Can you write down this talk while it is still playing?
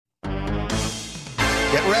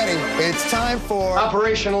Get ready. It's time for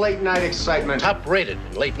Operation Late Night Excitement. Top rated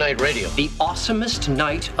in late night radio. The awesomest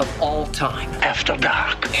night of all time. After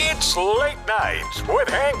Dark. It's Late Night with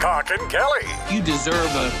Hancock and Kelly You deserve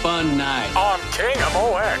a fun night. on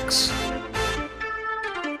KMOX.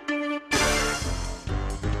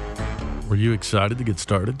 Were you excited to get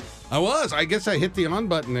started? I was. I guess I hit the on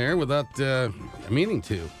button there without meaning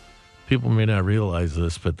to. People may not realize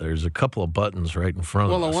this, but there's a couple of buttons right in front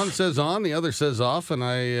Well, of us. the one says on, the other says off, and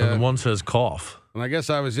And the one says cough. I guess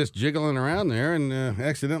I was just jiggling around there and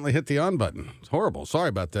accidentally hit the on button. It's horrible. Sorry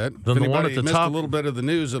about that. Then if the one anybody at the missed top- a little bit of the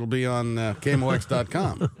news, it'll be on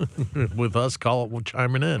KMOX.com. With us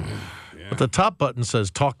chiming in. But the top button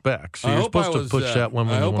says talk back. So you're supposed to push that one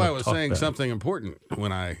when I you hope want I to was talk saying back. something important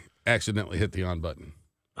when I accidentally hit the on button.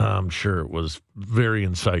 I'm sure it was very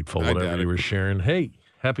insightful, I doubt whatever you it. were sharing. Hey,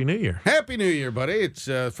 Happy New Year. Happy New Year, buddy. It's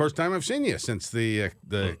the first time I've seen you since the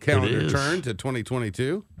calendar is. turned to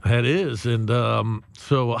 2022. That is. And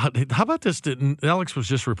so how about this? Alex was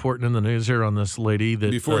just reporting in the news here on this lady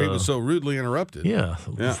that Before he was so rudely interrupted. Yeah,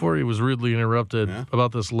 before he was rudely interrupted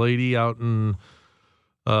about this lady out in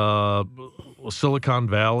Silicon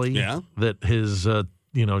Valley. Yeah. That his,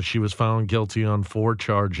 she was found guilty on 4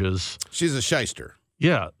 charges. She's a shyster.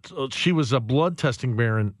 Yeah, so she was a blood testing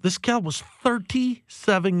baron. This gal was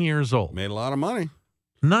 37 years old. Made a lot of money.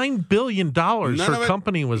 $9 billion None her of it-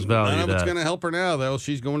 company was valued None of it's at. going to help her now, though.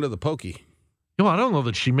 She's going to the pokey. I don't know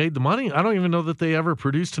that she made the money. I don't even know that they ever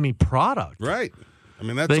produced any product. Right. I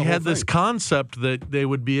mean, that's They the whole had this thing. concept that they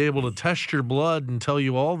would be able to test your blood and tell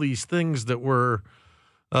you all these things that were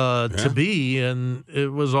to be, and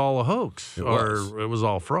it was all a hoax, It was. or it was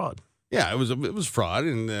all fraud. Yeah, it was fraud,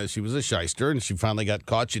 and she was a shyster, and she finally got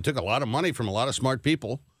caught. She took a lot of money from a lot of smart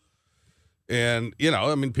people. And,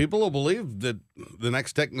 people will believe that the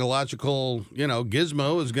next technological,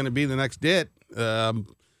 gizmo is going to be the next it.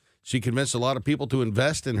 She convinced a lot of people to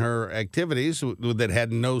invest in her activities that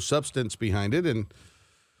had no substance behind it, and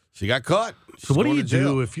she got caught. So what do She's you going to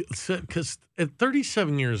jail. do if you, because at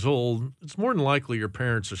 37 years old, it's more than likely your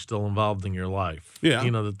parents are still involved in your life. Yeah.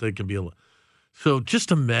 That they can be. So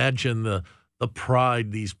just imagine the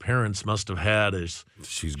pride these parents must have had as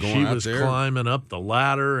She's going she out was there. climbing up the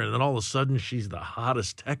ladder, and then all of a sudden she's the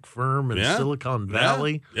hottest tech firm in Yeah. Silicon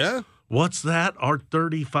Valley. Yeah. What's that? Our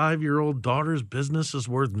 35-year-old daughter's business is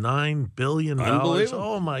worth $9 billion. Unbelievable.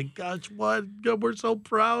 Oh, my gosh. What? We're so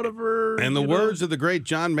proud of her. And the words of the great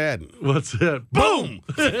John Madden. What's that? Boom!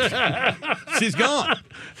 She's gone.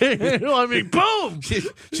 I mean, boom!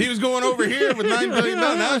 She was going over here with $9 billion.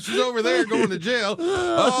 Now she's over there going to jail.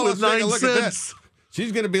 Oh, let's With take a 9 look at that. cents.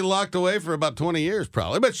 She's going to be locked away for about 20 years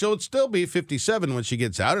probably, but she'll still be 57 when she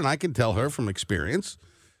gets out, and I can tell her from experience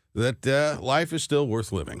that life is still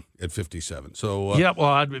worth living at 57. So Yeah,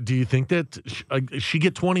 well, do you think that she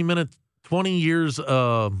get 20 years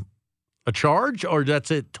a charge, or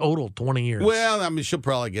that's it total 20 years? well, I mean, she'll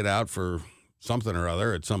probably get out for something or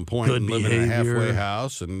other at some point Good and live in a behavior. halfway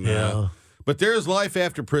house. And Yeah. but there's life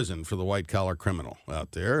after prison for the white-collar criminal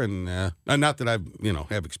out there, and not that I've,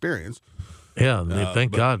 have experience. Yeah,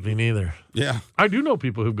 thank but- God, me neither. Yeah. I do know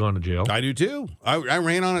people who've gone to jail. I do too. I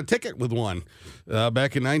ran on a ticket with one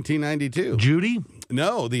back in 1992. Judy,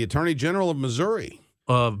 No, the Attorney General of Missouri,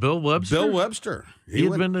 Bill Webster. Bill Webster.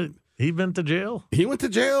 He'd been to jail. He went to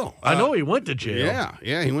jail. I know he went to jail.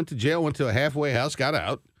 Yeah. He went to jail, went to a halfway house, got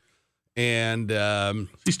out, and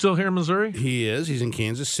He's still here in Missouri? he is. He's in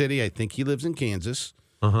Kansas City. I think he lives in Kansas.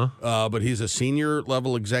 Uh-huh. But he's a senior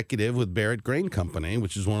level executive with Barrett Grain Company,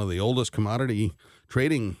 which is one of the oldest commodity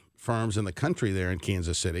trading firms in the country there in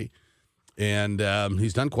Kansas City. And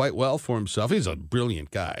he's done quite well for himself. He's a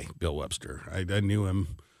brilliant guy, Bill Webster. I knew him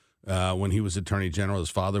when he was Attorney General. His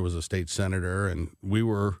father was a state senator, and we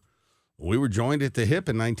were joined at the hip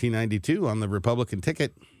in 1992 on the Republican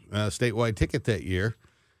ticket, statewide ticket that year.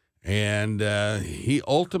 And he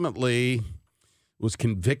ultimately was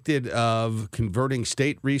convicted of converting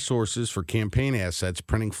state resources for campaign assets,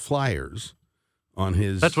 printing flyers on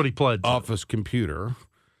his That's what he pled to, office computer.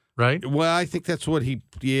 right? Well, I think that's what he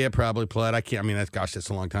probably pled. That's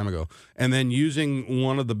a long time ago. And then using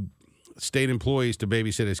one of the state employees to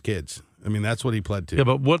babysit his kids. I mean, that's what he pled to. Yeah,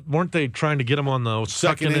 but weren't they trying to get him on the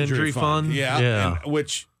second injury fund? Yeah. And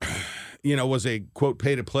which, was a, quote,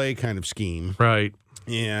 pay-to-play kind of scheme. Right.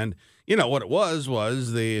 And what it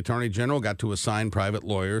was the Attorney General got to assign private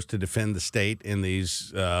lawyers to defend the state in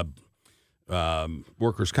these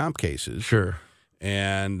workers' comp cases. Sure.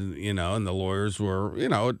 And, and the lawyers were,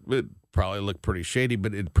 it probably looked pretty shady,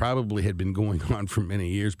 but it probably had been going on for many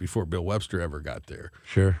years before Bill Webster ever got there.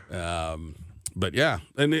 Sure. But yeah,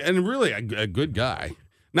 and really a good guy.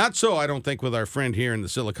 Not so, I don't think, with our friend here in the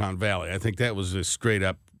Silicon Valley. I think that was just straight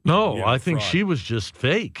up. No, I think fraud. she was just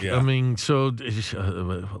fake. Yeah. I mean, so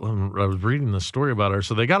I was reading the story about her.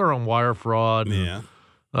 So they got her on wire fraud. Yeah.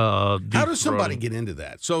 How How does somebody get into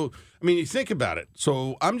that? So, I mean, you think about it.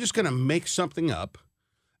 So I'm just going to make something up,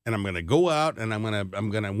 and I'm going to go out and I'm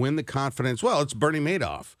going to win the confidence. Well, it's Bernie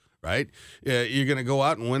Madoff, right? You're going to go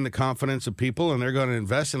out and win the confidence of people, and they're going to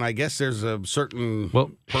invest. And I guess there's a certain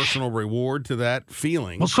personal reward to that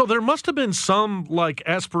feeling. Well, so there must have been some like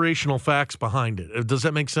aspirational facts behind it. Does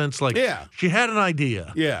that make sense? Like, Yeah. she had an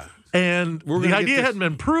idea. Yeah. And We're the gonna get idea this- hadn't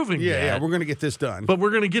been proven yet. Yeah, we're going to get this done. But we're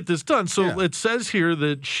going to get this done. So Yeah. it says here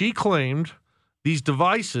that she claimed these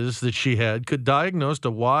devices that she had could diagnose a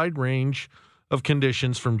wide range of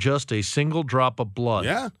conditions from just a single drop of blood.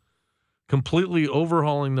 Yeah. Completely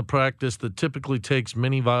overhauling the practice that typically takes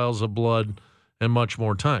many vials of blood and much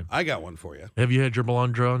more time. I got one for you. Have you had your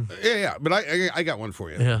blood drawn? Yeah, but I got one for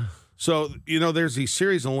you. Yeah. So, there's these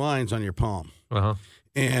series of lines on your palm. Uh-huh.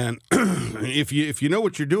 And if you know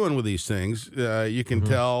what you're doing with these things, you can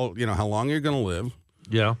tell, how long you're going to live,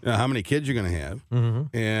 Yeah. how many kids you're going to have,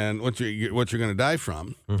 and what you're going to die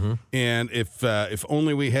from. And if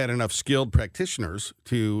only we had enough skilled practitioners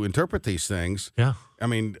to interpret these things. Yeah. I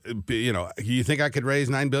mean, you think I could raise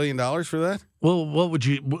 $9 billion for that? Well, what would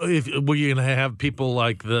you? Were you going to have people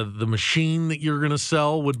like the machine that you're going to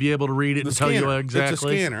sell would be able to read it and tell you exactly? It's a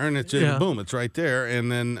scanner, and it's boom, it's right there.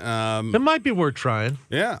 And then It might be worth trying.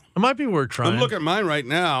 yeah, It might be worth trying. I'm looking at mine right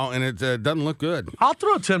now, and it doesn't look good. I'll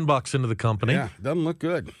throw $10 into the company. Yeah, doesn't look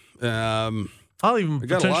good. I'll even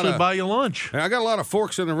got a lot potentially of- buy you lunch. I got a lot of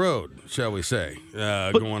forks in the road, shall we say,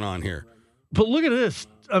 going on here. But look at this.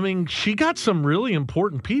 I mean, she got some really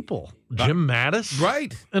important people. Jim Mattis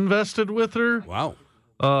Right. invested with her. Wow.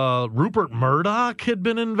 Rupert Murdoch had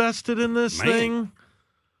been invested in this Man. thing.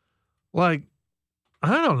 Like,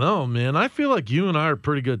 I don't know, man. I feel like you and I are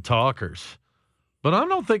pretty good talkers. But I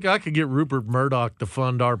don't think I could get Rupert Murdoch to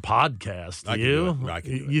fund our podcast. I can You? do it. I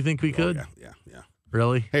can do it. You think we Oh, could? yeah.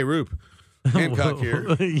 Really? Hey, Roop. Hancock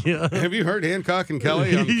here. Yeah. Have you heard Hancock and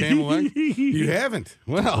Kelly on KMOX? You haven't?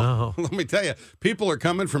 Well, let me tell you, people are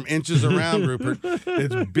coming from inches around, Rupert.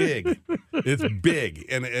 It's big. It's big.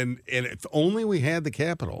 And if only we had the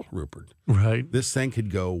capital, Rupert, Right. this thing could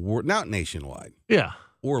go not nationwide. Yeah.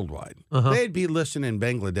 Worldwide. Uh-huh. They'd be listening in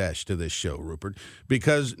Bangladesh to this show, Rupert,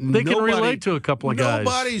 because They can relate to a couple of guys.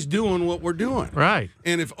 Nobody's doing what we're doing. Right.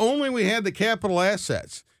 And if only we had the capital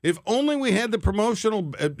assets, if only we had the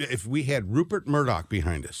promotional, if we had Rupert Murdoch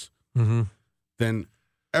behind us, then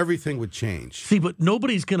everything would change. See, but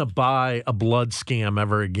nobody's going to buy a blood scam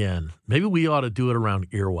ever again. Maybe we ought to do it around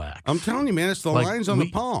earwax. I'm telling you, man, it's the Like, lines on the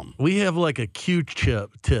palm. We have like a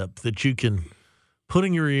Q-tip that you can put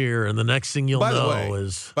in your ear, and the next thing you'll know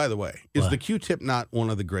is... By the way, is What? the Q-tip not one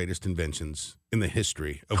of the greatest inventions in the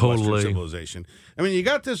history of Totally. Western civilization? I mean, you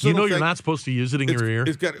got this You little know you're thing- not supposed to use it in your ear?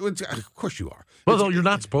 Of course you are. Well, no, you're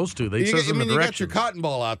not supposed to. They says in the you got your directions. cotton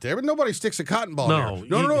ball out there, but nobody sticks a cotton ball No, in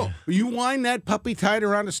there. No. You wind that puppy tight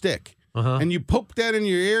around a stick, and you poke that in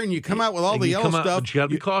your ear, and you come out with all And the you yellow come out, stuff. but you gotta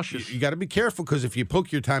be cautious. You got to be careful, because if you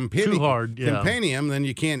poke your Too hard, yeah. tympanium, then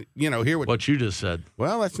you can't, hear What you just said.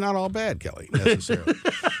 Well, that's not all bad, Kelly, necessarily.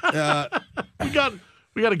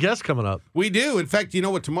 We got a guest coming up. We do. In fact, you know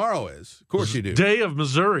what tomorrow is? Of course you do. Day of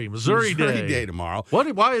Missouri. Missouri Day. tomorrow.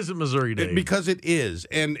 Why is it Missouri Day? Because it is.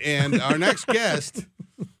 And our next guest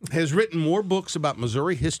has written more books about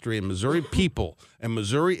Missouri history and Missouri people and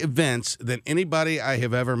Missouri events than anybody I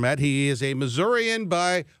have ever met. He is a Missourian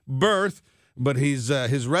by birth, but his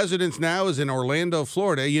residence now is in Orlando,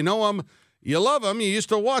 Florida. You know him. You love him. You used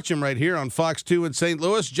to watch him right here on Fox 2 in St.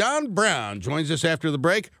 Louis. John Brown joins us after the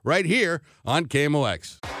break right here on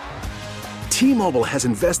KMOX. T-Mobile has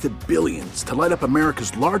invested billions to light up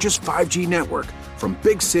America's largest 5G network, from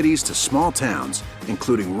big cities to small towns,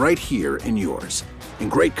 including right here in yours. And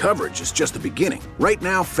great coverage is just the beginning. Right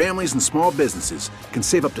now, families and small businesses can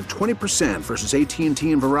save up to 20% versus AT&T and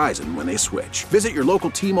Verizon when they switch. Visit your local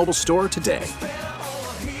T-Mobile store today.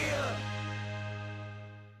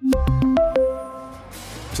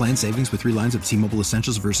 Plan savings with 3 lines of T-Mobile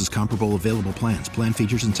Essentials versus comparable available plans. Plan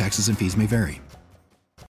features and taxes and fees may vary.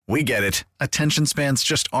 We get it. Attention spans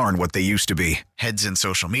just aren't what they used to be. Heads in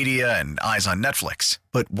social media and eyes on Netflix.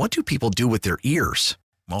 But what do people do with their ears?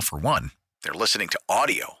 Well, for one, they're listening to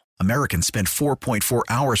audio. Americans spend 4.4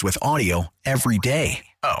 hours with audio every day.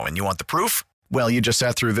 Oh, and you want the proof? Well, you just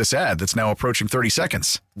sat through this ad that's now approaching 30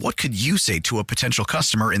 seconds. What could you say to a potential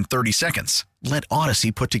customer in 30 seconds? Let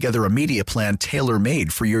Odyssey put together a media plan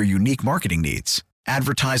tailor-made for your unique marketing needs.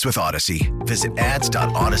 Advertise with Odyssey. Visit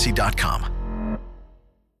ads.odyssey.com.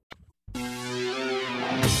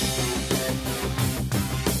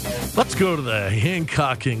 Let's go to the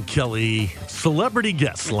Hancock and Kelly celebrity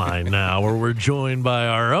guest line now, where we're joined by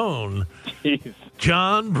our own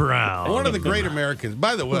John Brown. One of the great Americans,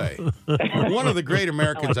 by the way, one of the great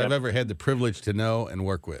Americans I've ever had the privilege to know and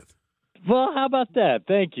work with. Well, how about that?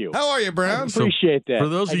 Thank you. How are you, Brown? I appreciate that. For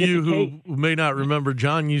those of you who may not remember,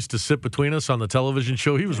 John used to sit between us on the television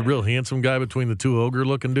show. He was a real handsome guy between the two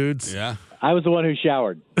ogre-looking dudes. Yeah. I was the one who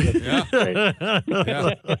showered.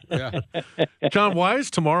 John, why is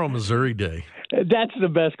tomorrow Missouri Day? That's the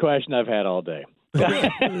best question I've had all day.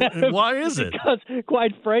 Why is it? Because,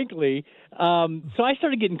 quite frankly, so I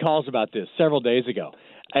started getting calls about this several days ago.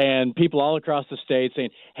 And people all across the state saying,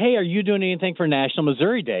 hey, are you doing anything for National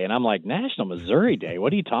Missouri Day? And I'm like, National Missouri Day?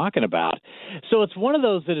 What are you talking about? So it's one of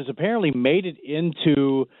those that has apparently made it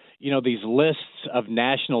into, these lists of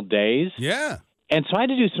national days. Yeah. And so I had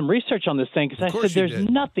to do some research on this thing because I said there's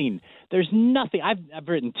nothing. I've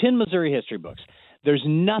written 10 Missouri history books. There's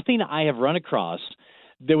nothing I have run across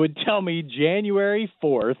that would tell me January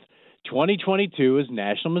 4th, 2022 is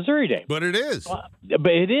National Missouri Day. But it is.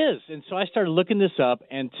 But it is. And so I started looking this up,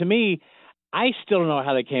 and to me, I still don't know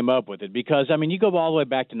how they came up with it because, you go all the way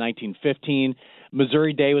back to 1915.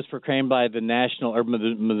 Missouri Day was proclaimed by the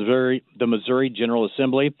Missouri General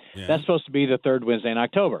Assembly. Yeah. That's supposed to be the third Wednesday in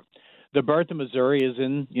October. The birth of Missouri is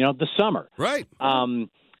in, the summer. Right. And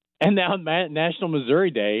now National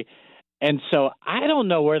Missouri Day. And so I don't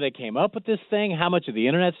know where they came up with this thing, how much of the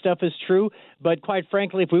internet stuff is true. But quite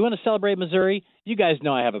frankly, if we want to celebrate Missouri, you guys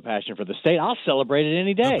know I have a passion for the state. I'll celebrate it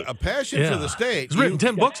any day. A passion for the state. He's written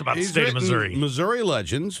 10 books about the state of Missouri. Missouri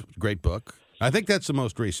Legends, great book. I think that's the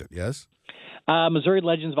most recent, yes? Missouri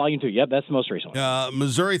Legends Volume 2. Yep, that's the most recent one.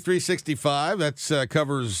 Missouri 365, that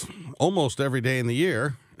covers almost every day in the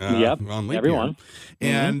year. On leap everyone.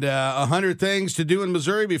 Year. And 100 Things to Do in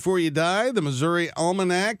Missouri Before You Die, the Missouri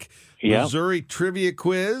Almanac, Missouri Trivia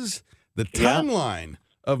Quiz, the timeline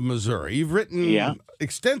of Missouri. You've written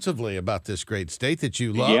extensively about this great state that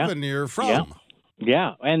you love and you're from.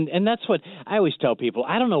 Yeah, and that's what I always tell people.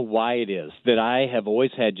 I don't know why it is that I have always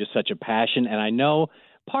had just such a passion, and I know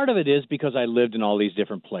part of it is because I lived in all these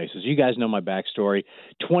different places. You guys know my backstory,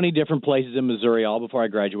 20 different places in Missouri all before I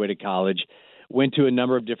graduated college. Went to a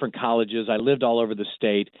number of different colleges. I lived all over the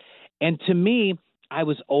state. And to me, I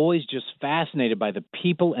was always just fascinated by the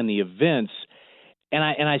people and the events. And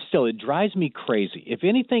I still, it drives me crazy. If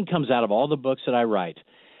anything comes out of all the books that I write,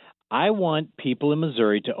 I want people in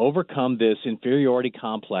Missouri to overcome this inferiority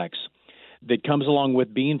complex that comes along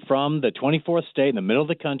with being from the 24th state in the middle of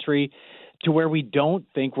the country to where we don't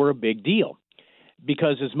think we're a big deal.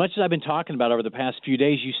 Because as much as I've been talking about over the past few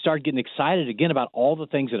days, you start getting excited again about all the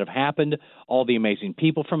things that have happened, all the amazing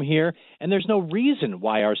people from here, and there's no reason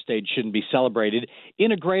why our state shouldn't be celebrated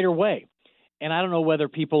in a greater way. And I don't know whether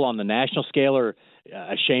people on the national scale are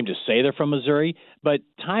ashamed to say they're from Missouri, but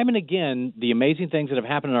time and again, the amazing things that have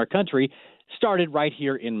happened in our country started right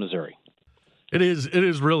here in Missouri. It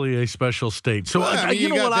is really a special state. So you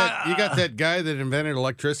got that guy that invented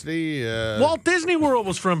electricity. Walt Disney World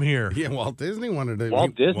was from here. Yeah, Walt Disney invented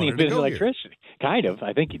electricity. Kind of,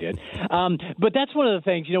 I think he did. But that's one of the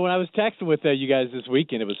things. When I was texting with you guys this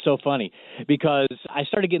weekend, it was so funny because I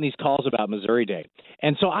started getting these calls about Missouri Day,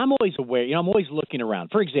 and so I'm always aware. I'm always looking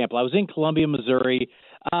around. For example, I was in Columbia, Missouri,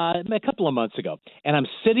 a couple of months ago, and I'm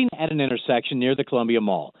sitting at an intersection near the Columbia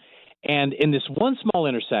Mall. And in this one small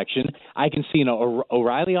intersection, I can see an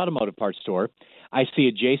O'Reilly Automotive Parts store, I see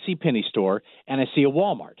a JCPenney store, and I see a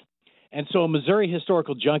Walmart. And so a Missouri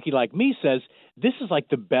historical junkie like me says, this is like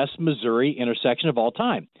the best Missouri intersection of all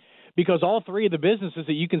time. Because all three of the businesses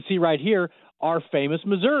that you can see right here are famous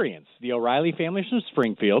Missourians. The O'Reilly family from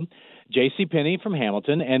Springfield, JCPenney from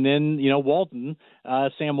Hamilton, and then, Walton,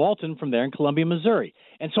 Sam Walton from there in Columbia, Missouri.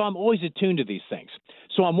 And so I'm always attuned to these things.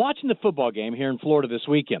 So I'm watching the football game here in Florida this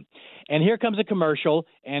weekend, and here comes a commercial,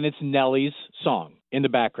 and it's Nelly's song in the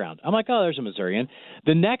background. I'm like, oh, there's a Missourian.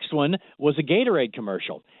 The next one was a Gatorade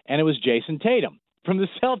commercial, and it was Jason Tatum from the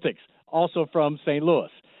Celtics, also from St. Louis.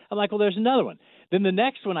 I'm like, well, there's another one. Then the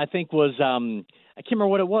next one I think was I can't remember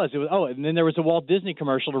what it was. And then there was a Walt Disney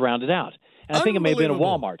commercial to round it out. And I think it may have been a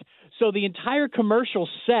Walmart. So the entire commercial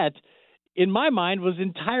set, in my mind, was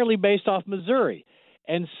entirely based off Missouri.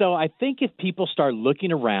 And so I think if people start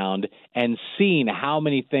looking around and seeing how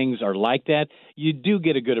many things are like that, you do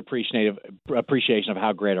get a good appreciation of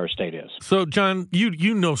how great our state is. So, John,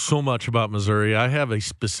 you know so much about Missouri. I have a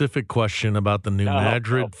specific question about the New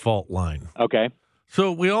Madrid fault line. Okay.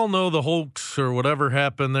 So we all know the hoax or whatever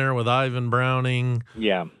happened there with Ivan Browning.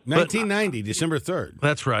 Yeah. 1990, December 3rd.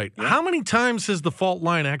 That's right. Yeah. How many times has the fault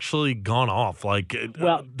line actually gone off?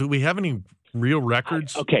 Do we have any Real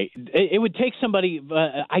records? It would take somebody.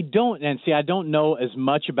 I don't know as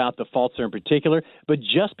much about the faults there in particular, but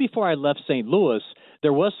just before I left St. Louis,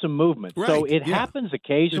 there was some movement. Right, So it happens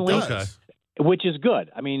occasionally, It does. which is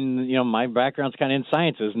good. I mean, my background's kind of in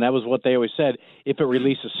sciences, and that was what they always said. If it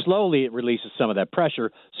releases slowly, it releases some of that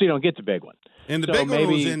pressure, so you don't get the big one. And the big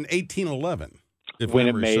one was in 1811. When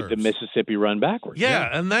it made the Mississippi run backwards. Yeah,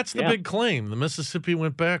 and that's the big claim. The Mississippi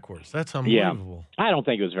went backwards. That's unbelievable. Yeah. I don't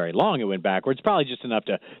think it was very long it went backwards. Probably just enough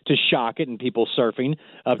to shock it and people surfing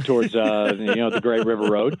up towards the Great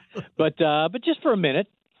River Road. But just for a minute.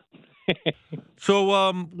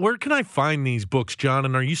 So where can I find these books, John?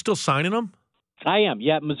 And are you still signing them? I am.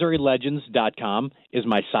 Yeah, MissouriLegends.com is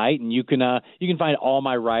my site, and you can find all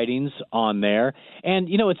my writings on there. And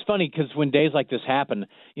it's funny because when days like this happen,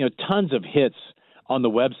 tons of hits on the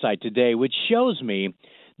website today, which shows me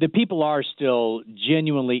that people are still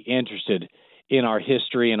genuinely interested in our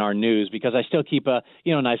history and our news, because I still keep a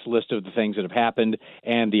nice list of the things that have happened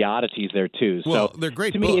and the oddities there too. Well, so they're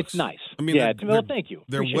great to books. me, it's nice. I mean, well, thank you.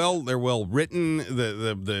 They're well written.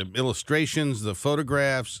 The illustrations, the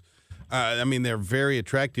photographs. They're very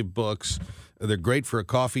attractive books. They're great for a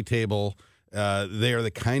coffee table. They are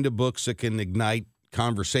the kind of books that can ignite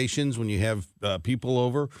conversations when you have people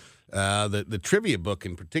over. The trivia book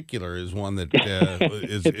in particular is one that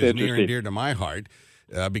is near and dear to my heart,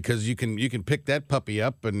 because you can pick that puppy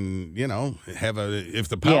up and have if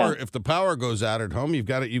the power goes out at home, you've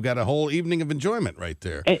got a whole evening of enjoyment right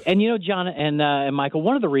there. And John and Michael,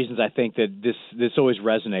 one of the reasons I think that this always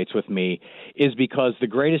resonates with me is because the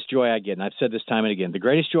greatest joy I get, and I've said this time and again, the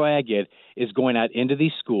greatest joy I get is going out into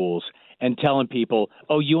these schools and telling people,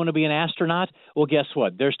 oh, you want to be an astronaut? Well, guess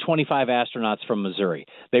what? There's 25 astronauts from Missouri.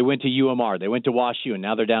 They went to UMR. They went to WashU, and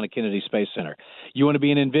now they're down at Kennedy Space Center. You want to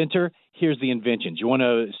be an inventor? Here's the inventions. You want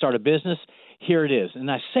to start a business? Here it is.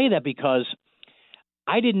 And I say that because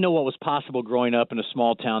I didn't know what was possible growing up in a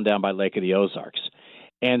small town down by Lake of the Ozarks.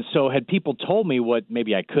 And so had people told me what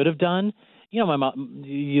maybe I could have done, my mom,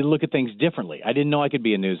 you look at things differently. I didn't know I could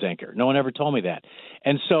be a news anchor. No one ever told me that.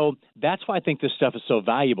 And so that's why I think this stuff is so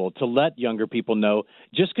valuable, to let younger people know,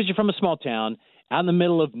 just because you're from a small town out in the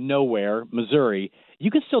middle of nowhere, Missouri,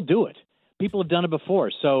 you can still do it. People have done it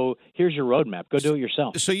before. So here's your roadmap. Go do it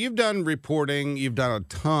yourself. So you've done reporting. You've done a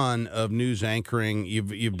ton of news anchoring.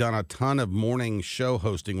 You've done a ton of morning show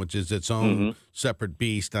hosting, which is its own separate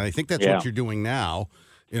beast. And I think that's what you're doing now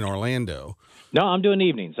in Orlando. No, I'm doing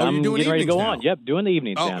evenings. I'm getting ready to go on. Yep, doing the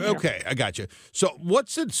evenings down there. Okay, I got you. So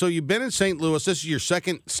So you've been in St. Louis. This is your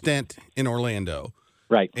second stint in Orlando.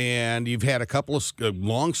 Right. And you've had a couple of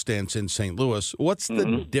long stints in St. Louis. What's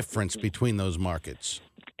the difference between those markets?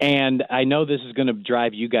 And I know this is going to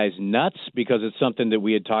drive you guys nuts, because it's something that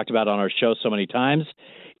we had talked about on our show so many times,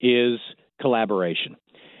 is collaboration.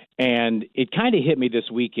 And it kind of hit me this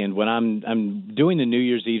weekend when I'm doing the New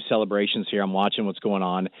Year's Eve celebrations here. I'm watching what's going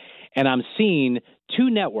on, and I'm seeing two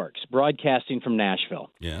networks broadcasting from Nashville.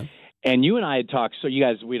 Yeah. And you and I had talked,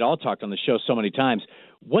 we'd all talked on the show so many times.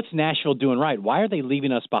 What's Nashville doing right? Why are they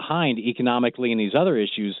leaving us behind economically in these other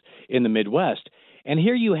issues in the Midwest? And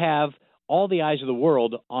here you have all the eyes of the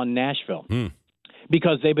world on Nashville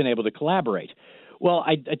because they've been able to collaborate. Well,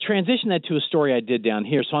 I transitioned that to a story I did down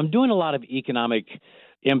here. So I'm doing a lot of economic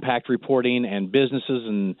impact reporting and businesses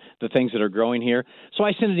and the things that are growing here. So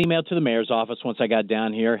I sent an email to the mayor's office once I got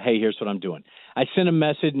down here. Hey, here's what I'm doing. I sent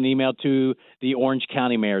an email to the Orange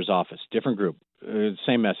County mayor's office, different group,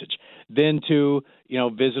 same message. Then to,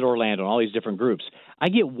 Visit Orlando and all these different groups. I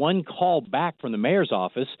get one call back from the mayor's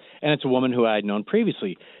office, and it's a woman who I had known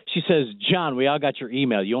previously. She says, John, we all got your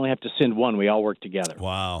email. You only have to send one. We all work together.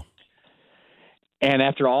 Wow. And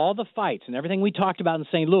after all the fights and everything we talked about in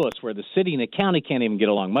St. Louis, where the city and the county can't even get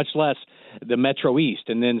along, much less the Metro East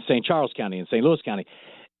and then St. Charles County and St. Louis County,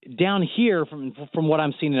 down here, from what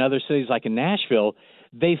I'm seeing in other cities like in Nashville,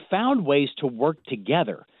 they found ways to work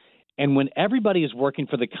together. And when everybody is working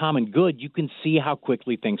for the common good, you can see how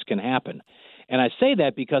quickly things can happen. And I say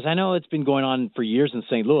that because I know it's been going on for years in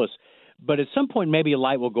St. Louis, but at some point maybe a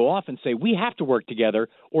light will go off and say, we have to work together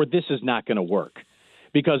or this is not going to work.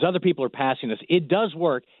 Because other people are passing us. It does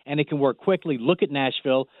work, and it can work quickly. Look at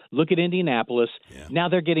Nashville. Look at Indianapolis. Yeah. Now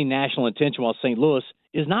they're getting national attention, while St. Louis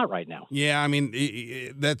is not right now. Yeah, I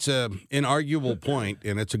mean, that's an inarguable point,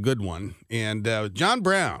 and it's a good one. And John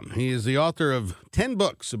Brown, he is the author of 10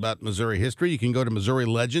 books about Missouri history. You can go to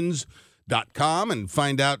MissouriLegends.com and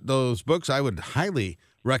find out those books. I would highly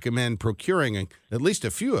recommend procuring at least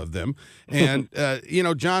a few of them. And,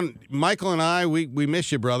 John, Michael and I, we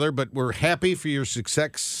miss you, brother, but we're happy for your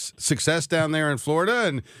success down there in Florida,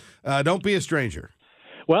 and don't be a stranger.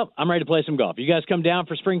 Well, I'm ready to play some golf. You guys come down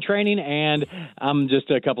for spring training, and I'm just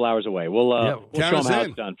a couple hours away. We'll show them how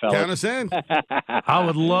it's done, fellas. Count us in. I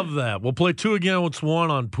would love that. We'll play 2 against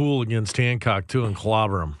 1 on pool against Hancock, too, and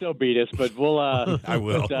clobber them. Still beat us, but we'll. I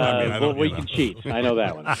will. We can cheat. I know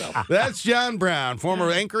that one. So. That's John Brown, former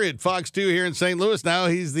anchor at Fox 2 here in St. Louis. Now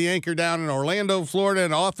he's the anchor down in Orlando, Florida,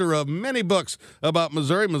 and author of many books about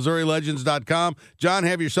Missouri, MissouriLegends.com. John,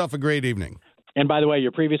 have yourself a great evening. And by the way,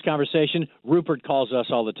 your previous conversation, Rupert calls us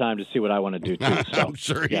all the time to see what I want to do, too. So, I'm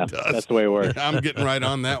sure he does. That's the way it works. I'm getting right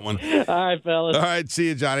on that one. All right, fellas. All right, see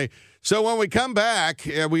you, Johnny. So when we come back,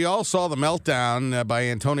 we all saw the meltdown by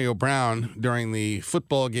Antonio Brown during the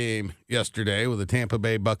football game yesterday with the Tampa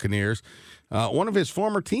Bay Buccaneers. One of his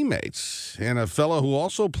former teammates and a fellow who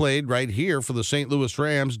also played right here for the St. Louis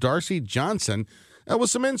Rams, Darcy Johnson, with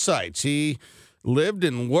some insights. He lived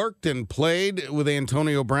and worked and played with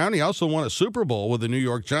Antonio Brown. He also won a Super Bowl with the New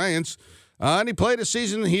York Giants. And he played a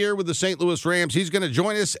season here with the St. Louis Rams. He's going to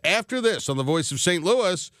join us after this on the Voice of St.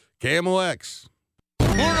 Louis, KMOX.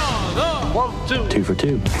 1, 2. 2 for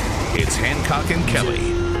 2. It's Hancock and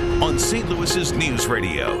Kelly on St. Louis's News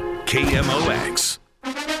Radio, KMOX.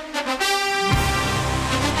 This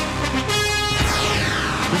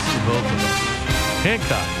is both of us.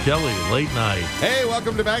 Hancock, Kelly, late night. Hey,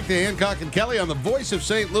 welcome back to Hancock and Kelly on the Voice of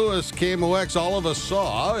St. Louis, KMOX. All of us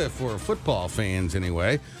saw, if we're football fans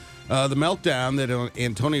anyway, the meltdown that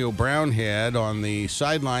Antonio Brown had on the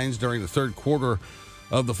sidelines during the third quarter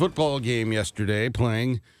of the football game yesterday,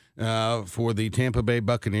 playing for the Tampa Bay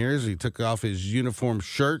Buccaneers. He took off his uniform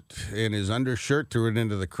shirt and his undershirt, threw it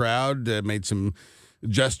into the crowd, made some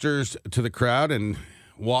gestures to the crowd, and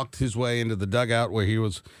walked his way into the dugout where he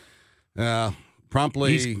was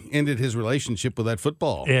promptly ended his relationship with that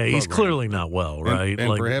football he's program. Clearly not well, right?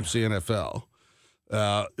 And perhaps the NFL.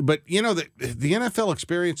 But, you know, the NFL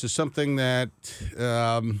experience is something that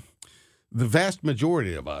the vast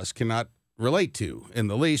majority of us cannot relate to in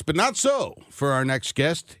the least, but not so for our next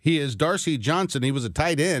guest. He is Darcy Johnson. He was a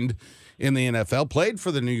tight end in the NFL, played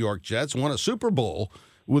for the New York Jets, won a Super Bowl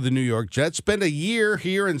with the New York Jets, spent a year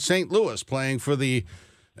here in St. Louis playing for the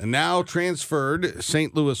now transferred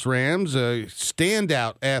St. Louis Rams, a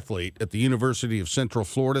standout athlete at the University of Central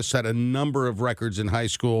Florida, set a number of records in high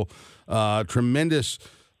school, tremendous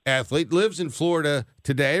athlete, lives in Florida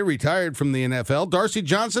today, retired from the NFL. Darcy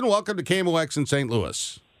Johnson, welcome to KMOX in St.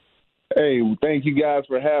 Louis. Hey, thank you guys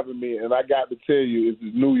for having me. And I got to tell you, it's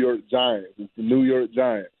the New York Giants. It's the New York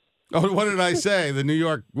Giants. Oh, what did I say?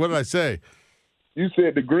 What did I say? You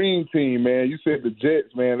said the green team, man. You said the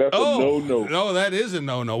Jets, man. That's a no-no. No, that is a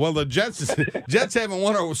no-no. Well, the Jets haven't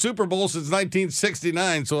won a Super Bowl since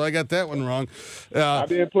 1969, so I got that one wrong. I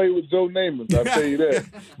didn't play with Joe Namath, I'll tell you that.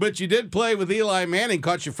 But you did play with Eli Manning,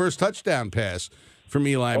 caught your first touchdown pass from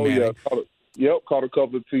Eli Manning. Yeah, caught a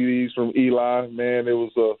couple of TDs from Eli. Man, it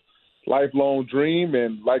was a lifelong dream,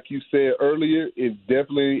 and like you said earlier, it's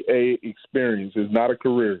definitely a experience. It's not a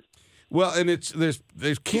career. Well, and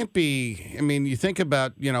there can't be. I mean, you think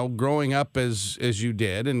about growing up as you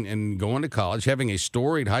did and going to college, having a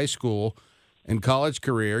storied high school and college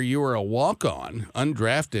career. You were a walk-on,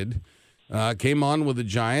 undrafted, came on with the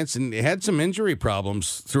Giants, and had some injury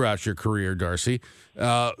problems throughout your career, Darcy.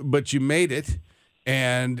 But you made it,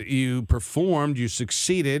 and you performed, you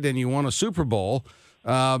succeeded, and you won a Super Bowl.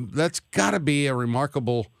 That's got to be a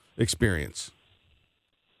remarkable experience.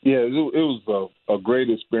 Yeah, it was a great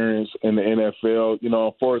experience in the NFL.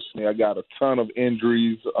 Unfortunately, I got a ton of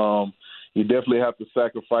injuries. You definitely have to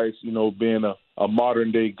sacrifice, being a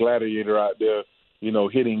modern-day gladiator out there,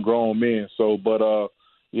 hitting grown men. So, but,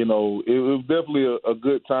 it was definitely a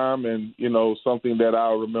good time and, something that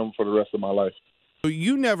I'll remember for the rest of my life.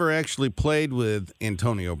 You never actually played with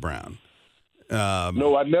Antonio Brown.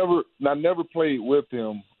 No, I never played with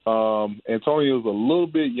him. Antonio's a little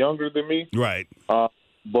bit younger than me. Right.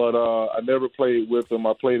 But I never played with him.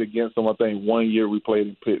 I played against him. I think 1 year we played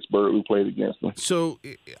in Pittsburgh. We played against him. So,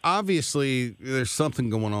 obviously, there's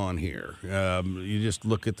something going on here. You just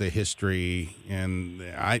look at the history, and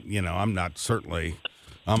I'm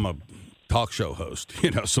a talk show host,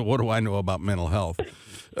 so what do I know about mental health?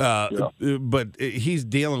 But he's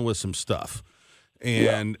dealing with some stuff.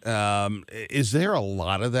 And is there a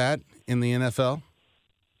lot of that in the NFL?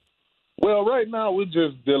 Well, right now we're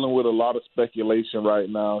just dealing with a lot of speculation right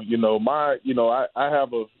now. I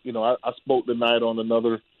have I spoke tonight on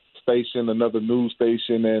another news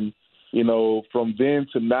station, and, from then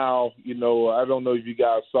to now, I don't know if you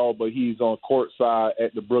guys saw, but he's on courtside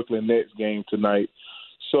at the Brooklyn Nets game tonight.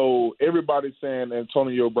 So everybody's saying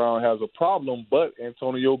Antonio Brown has a problem, but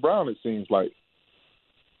Antonio Brown, it seems like.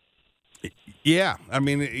 Yeah, I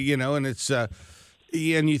mean, and it's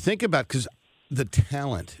Yeah, and you think about, because the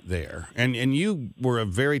talent there, and you were a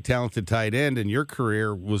very talented tight end, and your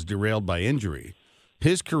career was derailed by injury.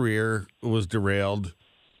 His career was derailed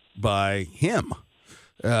by him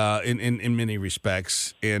in many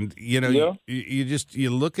respects. And, you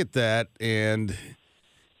look at that, and,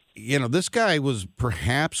 this guy was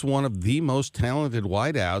perhaps one of the most talented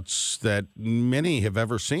wideouts that many have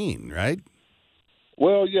ever seen, right?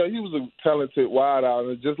 Well, yeah, he was a talented wideout,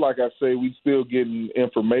 and just like I say, we still getting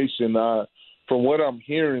information. From what I'm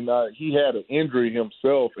hearing, he had an injury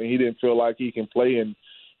himself, and he didn't feel like he can play, and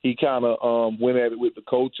he kind of went at it with the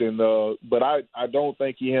coach. And but I don't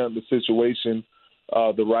think he handled the situation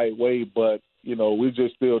the right way. But we're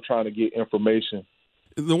just still trying to get information.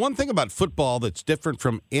 The one thing about football that's different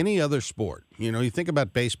from any other sport, you think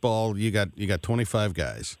about baseball, you got 25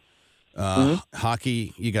 guys.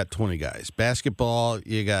 Hockey, you got 20 guys. Basketball,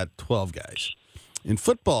 you got 12 guys. In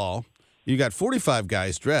football, you got 45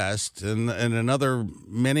 guys dressed and another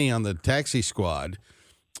many on the taxi squad.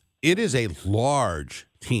 It is a large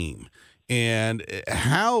team. And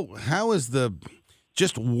how is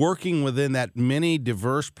just working within that many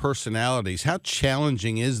diverse personalities, how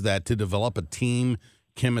challenging is that to develop a team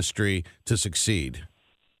chemistry to succeed?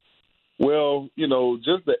 Well,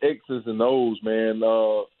 just the X's and O's, man.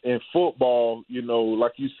 In football,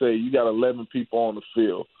 like you say, you got 11 people on the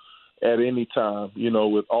field at any time,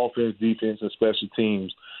 with offense, defense, and special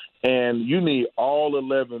teams. And you need all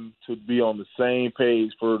 11 to be on the same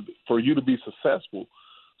page for you to be successful.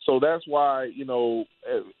 So that's why,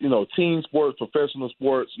 team sports, professional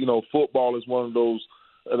sports, football is one of those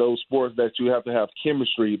sports that you have to have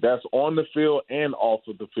chemistry. That's on the field and off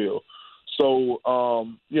of the field. So,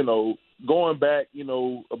 going back,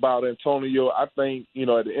 about Antonio, I think,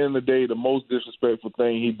 at the end of the day, the most disrespectful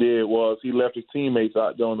thing he did was he left his teammates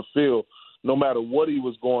out there on the field, no matter what he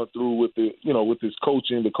was going through with with his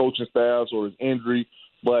coaching, the coaching staffs or his injury.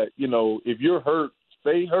 But, if you're hurt,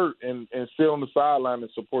 stay hurt and sit on the sideline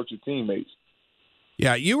and support your teammates.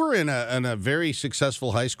 Yeah, you were in a very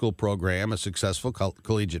successful high school program, a successful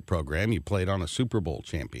collegiate program. You played on a Super Bowl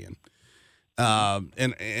champion. And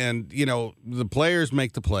the players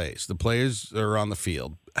make the plays. The players are on the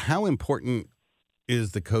field. How important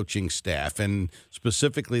is the coaching staff and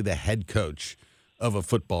specifically the head coach of a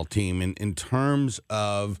football team in terms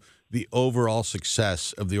of the overall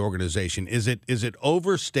success of the organization? Is it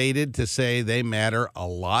overstated to say they matter a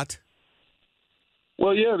lot?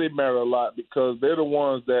 Well, yeah, they matter a lot because they're the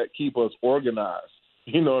ones that keep us organized.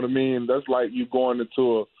 You know what I mean? That's like you going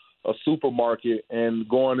into a supermarket and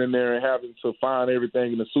going in there and having to find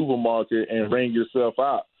everything in the supermarket and ring yourself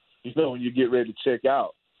out, when you get ready to check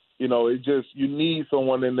out. It just, you need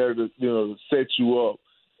someone in there to, set you up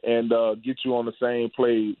and get you on the same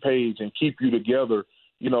page and keep you together,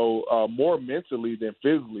 more mentally than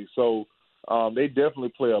physically. So they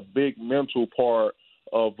definitely play a big mental part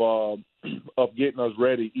of getting us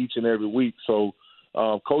ready each and every week. So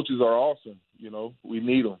coaches are awesome. We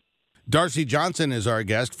need them. Darcy Johnson is our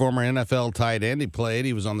guest, former NFL tight end.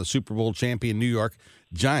 He was on the Super Bowl champion New York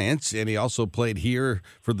Giants, and he also played here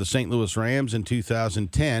for the St. Louis Rams in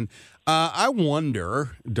 2010. I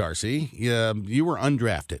wonder, Darcy, you were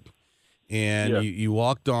undrafted, and you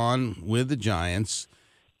walked on with the Giants,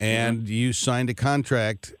 and you signed a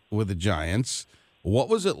contract with the Giants. What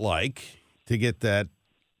was it like to get that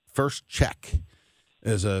first check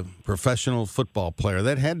as a professional football player?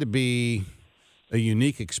 That had to be a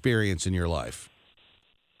unique experience in your life.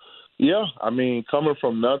 Yeah, I mean, coming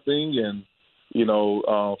from nothing and,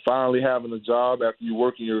 finally having a job after you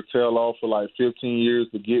working your tail off for like 15 years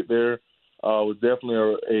to get there was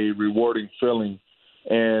definitely a rewarding feeling.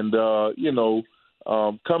 And,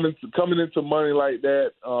 coming into money like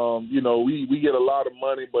that, we get a lot of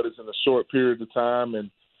money, but it's in a short period of time.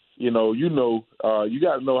 And, you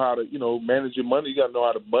got to know how to, manage your money. You got to know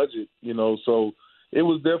how to budget, so it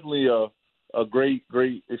was definitely a great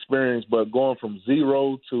experience, but going from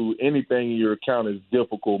zero to anything in your account is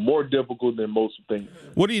difficult, more difficult than most things.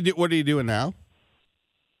 What are you doing now?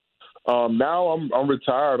 Now I'm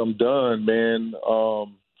retired. I'm done, man.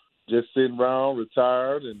 Just sitting around,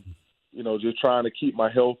 retired, and just trying to keep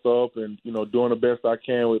my health up, and doing the best I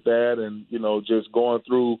can with that, and just going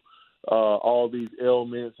through all these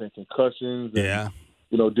ailments and concussions. Yeah. And,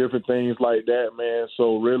 different things like that, man.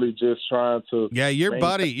 So really just trying to. Yeah, your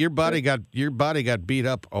body got beat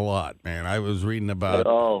up a lot, man. I was reading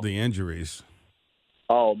about the injuries.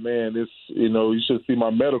 Oh man, it's you should see my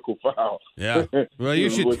medical file. Yeah, well, you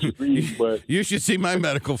should see my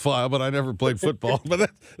medical file, but I never played football.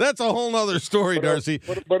 But that's a whole other story, Darcy.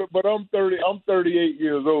 But I'm 30. I'm 38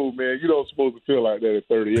 years old, man. You don't supposed to feel like that at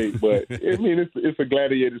 38, but I mean it's a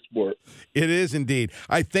gladiator sport. It is indeed.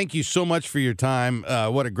 I thank you so much for your time.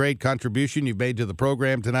 What a great contribution you made to the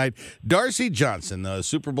program tonight, Darcy Johnson, the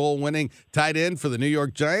Super Bowl winning tight end for the New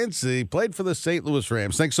York Giants. He played for the St. Louis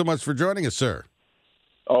Rams. Thanks so much for joining us, sir.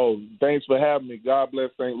 Oh, thanks for having me. God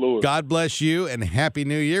bless St. Louis. God bless you, and Happy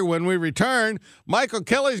New Year. When we return, Michael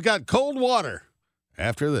Kelly's got cold water.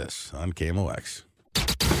 After this on KMOX.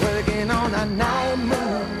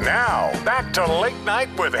 Now, back to Late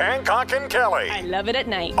Night with Hancock and Kelly. I love it at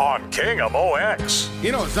night. On KMOX.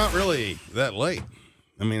 You know, it's not really that late.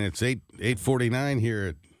 I mean, it's 8:49 here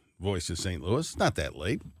at Voice of St. Louis. It's not that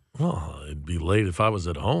late. Well, it'd be late if I was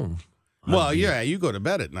at home. Well, yeah, you go to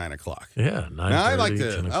bed at 9 o'clock. Yeah, 9:30.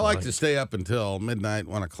 Now, I like to stay up until midnight,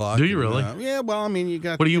 1 o'clock. Do you really? Yeah. Well, I mean, you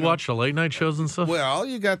got. What do you watch? The late night shows and stuff? Well,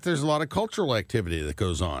 there's a lot of cultural activity that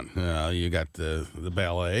goes on. You got the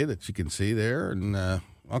ballet that you can see there, and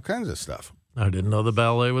all kinds of stuff. I didn't know the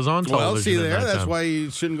ballet was on television. Well, see there, that's why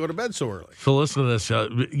you shouldn't go to bed so early. So listen to this.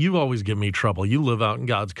 You always give me trouble. You live out in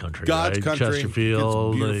God's country, God's right? country.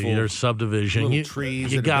 Chesterfield, your subdivision.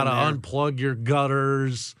 Trees. You got to unplug your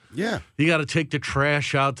gutters. Yeah. You got to take the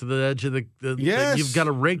trash out to the edge of the yes. You've got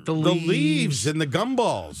to rake the leaves. The leaves and the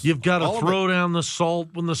gumballs. You've got to throw down the salt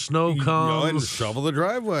when the snow comes. And shovel the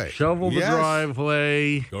driveway. Shovel the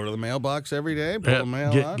driveway. Go to the mailbox every day. Pull the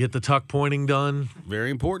mail out. Get the tuck pointing done.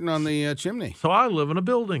 Very important on the chimney. So I live in a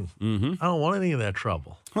building. Mm-hmm. I don't want any of that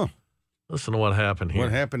trouble. Huh. Listen to what happened here.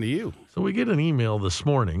 What happened to you? So we get an email this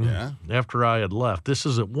morning after I had left. This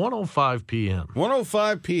is at 1:05 p.m.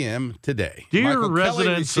 1:05 p.m. today. Dear Michael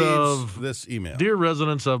residents of this email. Dear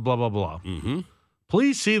residents of blah, blah, blah. Mm-hmm.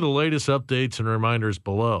 Please see the latest updates and reminders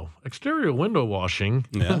below. Exterior window washing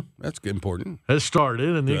that's important. has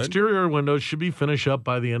started, and the exterior windows should be finished up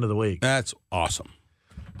by the end of the week. That's awesome.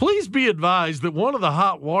 Please be advised that one of the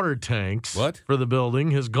hot water tanks for the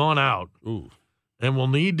building has gone out. Ooh. And will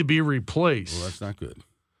need to be replaced. Well, that's not good.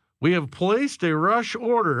 We have placed a rush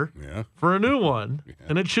order for a new one,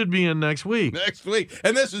 and it should be in next week. Next week.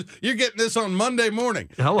 And you're getting this on Monday morning.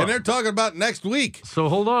 Hello. And they're talking about next week. So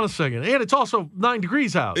hold on a second. And it's also 9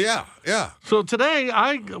 degrees out. Yeah. So today,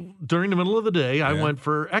 during the middle of the day, I went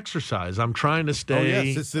for exercise. I'm trying to stay. Oh,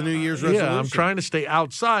 yes, it's the New Year's resolution. Yeah, I'm trying to stay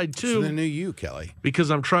outside, too. It's the new you, Kelly.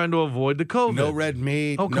 Because I'm trying to avoid the COVID. No red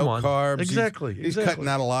meat, no carbs. Exactly. He's cutting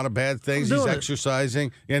out a lot of bad things. He's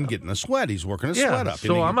exercising and getting a sweat. He's working a sweat up.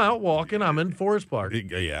 So I'm out walking. I'm in Forest Park.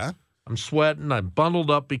 Yeah. I'm sweating. I'm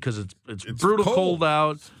bundled up because it's brutal cold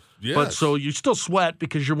out. Yes. But so you still sweat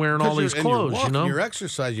because you're wearing all these clothes, You're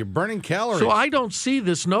exercising, you're burning calories. So I don't see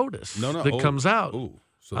this notice that comes out.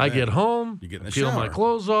 So I get home, peel my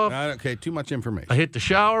clothes off. Okay, too much information. I hit the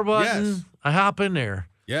shower button. Yes. I hop in there.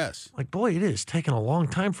 Yes. Like, boy, it is taking a long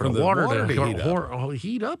time for the water to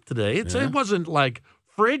heat up today. It wasn't like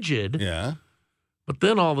frigid. Yeah. But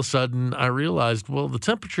then all of a sudden, I realized, well, the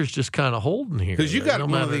temperature's just kind of holding here. Because you got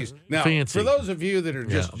one of these. Now, fancy. for those of you that are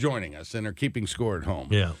just joining us and are keeping score at home,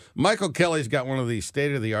 Michael Kelly's got one of these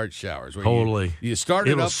state-of-the-art showers. Where you start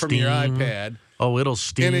it up from your iPad. Oh, it'll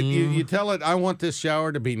steam. And you tell it, I want this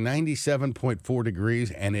shower to be 97.4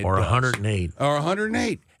 degrees, and it or does. 108. Or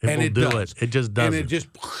 108. And it will do does. it. It just does. And it just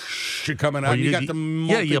coming out. You got the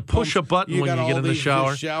you push a button when you get in the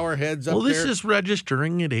shower. Shower heads up well, this is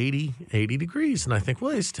registering at 80 degrees, and I think,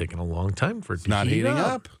 well, it's taking a long time for it to not heat heating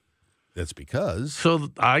up. That's because. So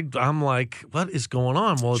I'm like, what is going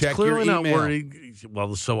on? Well, it's clearly not worried.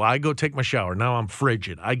 Well, so I go take my shower. Now I'm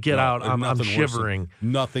frigid. I get out. I'm shivering.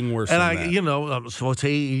 Nothing worse than that. So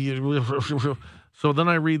it's so then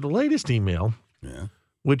I read the latest email. Yeah.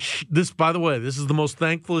 Which by the way, this is the most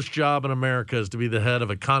thankless job in America, is to be the head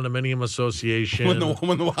of a condominium association. When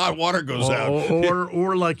the hot water goes out.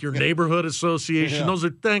 Or like your neighborhood association. Yeah. Those are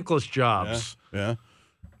thankless jobs. Yeah.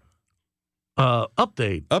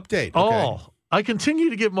 Update. Okay. I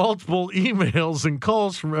continue to get multiple emails and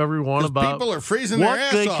calls from everyone about people are freezing their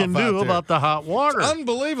ass what they off can do out about the hot water. It's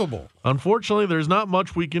unbelievable. Unfortunately, there's not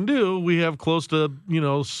much we can do. We have close to,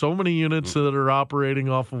 so many units that are operating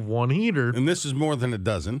off of one heater. And this is more than a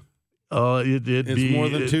dozen. It's more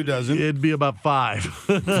than 2 dozen. It'd be about 5.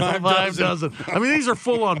 5 dozen. I mean, these are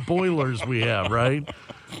full-on boilers we have, right?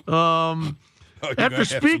 After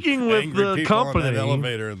speaking with the company, on that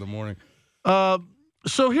elevator in the morning.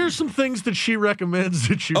 So here's some things that she recommends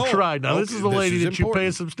that you try. Now, this is a lady that you pay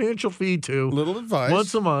a substantial fee to. Little advice.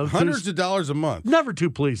 Once a month. Hundreds of dollars a month. Never too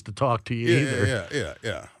pleased to talk to you either.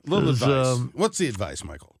 Yeah. Little advice. What's the advice,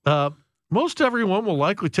 Michael? Most everyone will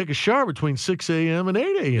likely take a shower between 6 a.m. and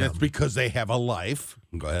 8 a.m. That's because they have a life.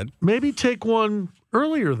 Go ahead. Maybe take one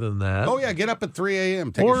earlier than that. Oh, yeah. Get up at 3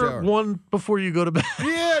 a.m. Take a shower. Or one before you go to bed.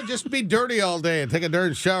 Yeah, just be dirty all day and take a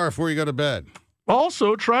darn shower before you go to bed.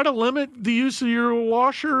 Also, try to limit the use of your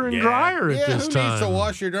washer and dryer at this time. Who needs to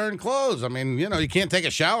wash your darn clothes? I mean, you can't take a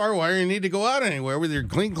shower. Why do you need to go out anywhere with your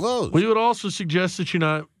clean clothes? We would also suggest that you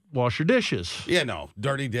not wash your dishes. Yeah, no.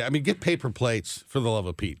 Dirty. I mean, get paper plates, for the love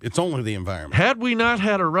of Pete. It's only the environment. Had we not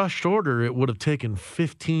had a rushed order, it would have taken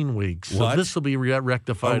 15 weeks. What? So this will be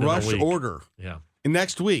rectified in a week. A rush order. Yeah.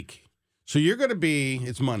 Next week. So you're going to be,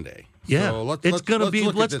 it's Monday. Yeah, so it's going to be,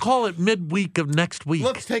 let's call it midweek of next week.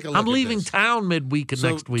 Let's take a look I'm leaving town midweek of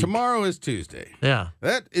next week. Tomorrow is Tuesday. Yeah.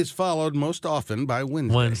 That is followed most often by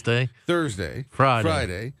Wednesday. Thursday.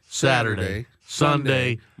 Friday. Saturday.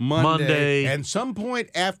 Sunday. Monday. And some point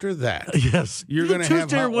after that. Yes. You're going to have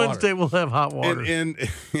Tuesday hot or Wednesday we'll have hot water. And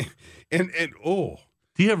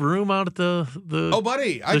do you have room out at the Oh,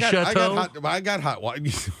 buddy, I got hot water.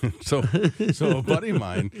 so a buddy of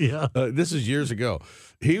mine, this is years ago.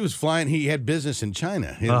 He was flying. He had business in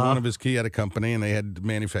China. He had a company, and they had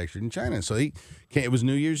manufactured in China. So it was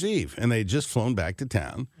New Year's Eve, and they had just flown back to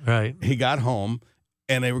town. Right. He got home,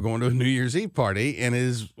 and they were going to a New Year's Eve party, and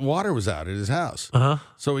his water was out at his house.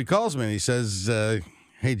 So he calls me, and he says,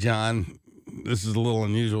 "Hey, John, this is a little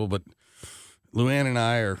unusual, but Luann and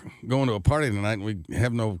I are going to a party tonight, and we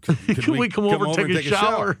have no. Can we come over and take a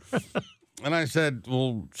shower?" And I said,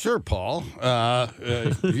 "Well, sure, Paul.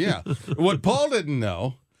 Yeah." What Paul didn't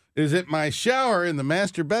know is that my shower in the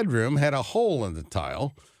master bedroom had a hole in the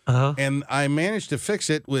tile, and I managed to fix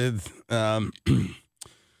it with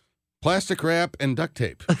plastic wrap and duct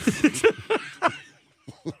tape.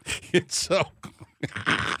 It's so.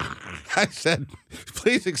 I said,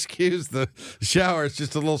 "Please excuse the shower. It's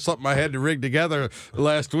just a little something I had to rig together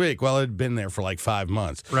last week." Well, it had been there for like 5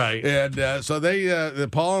 months. Right. And so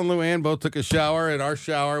Paul and Luann both took a shower in our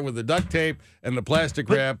shower with the duct tape and the plastic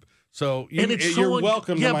wrap. So you're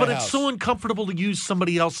welcome to my house. Yeah, but it's so uncomfortable to use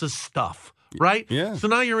somebody else's stuff. Right? Yeah. So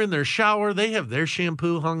now you're in their shower. They have their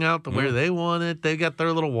shampoo hung out to where they want it. They got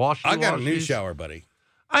their little washer. I got a new shower, buddy.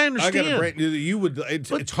 I understand. I got a brand new.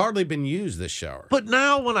 It's hardly been used, this shower. But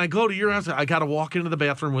now when I go to your house, I got to walk into the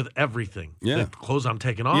bathroom with everything. Yeah. The clothes I'm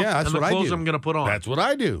taking off. Yeah, that's and the what I clothes do. I'm going to put on. That's what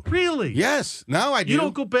I do. Really? Yes. Now I do. You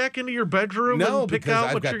don't go back into your bedroom and pick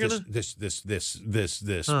out what you're going to.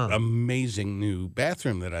 This amazing new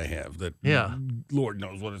bathroom that I have. That Lord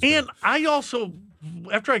knows what it's. And I also,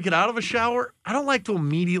 after I get out of a shower, I don't like to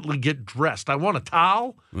immediately get dressed. I want a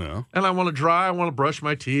towel. Yeah. And I want to dry. I want to brush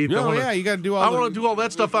my teeth. You got to do all. I want to do all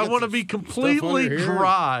that stuff. I want to be completely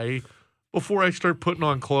dry before I start putting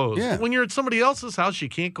on clothes. Yeah. When you're at somebody else's house, you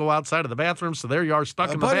can't go outside of the bathroom, so there you are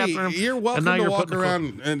stuck in the bathroom. You're welcome to walk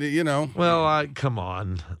around, and Well, come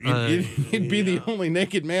on. You'd be the only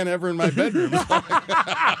naked man ever in my bedroom.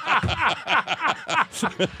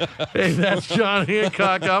 Hey, that's John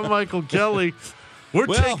Hancock. I'm Michael Kelly. We're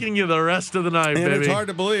taking you the rest of the night, and baby. It's hard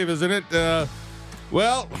to believe, isn't it?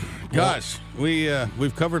 Gosh,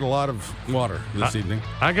 we've covered a lot of water this evening.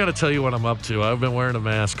 I got to tell you what I'm up to. I've been wearing a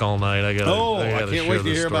mask all night. I can't wait to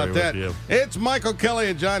hear about that. It's Michael Kelly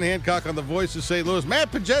and John Hancock on the Voice of St. Louis. Matt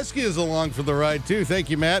Pajeski is along for the ride, too. Thank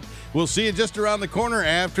you, Matt. We'll see you just around the corner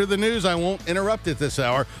after the news. I won't interrupt it this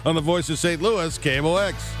hour on the Voice of St. Louis,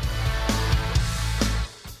 KMOX.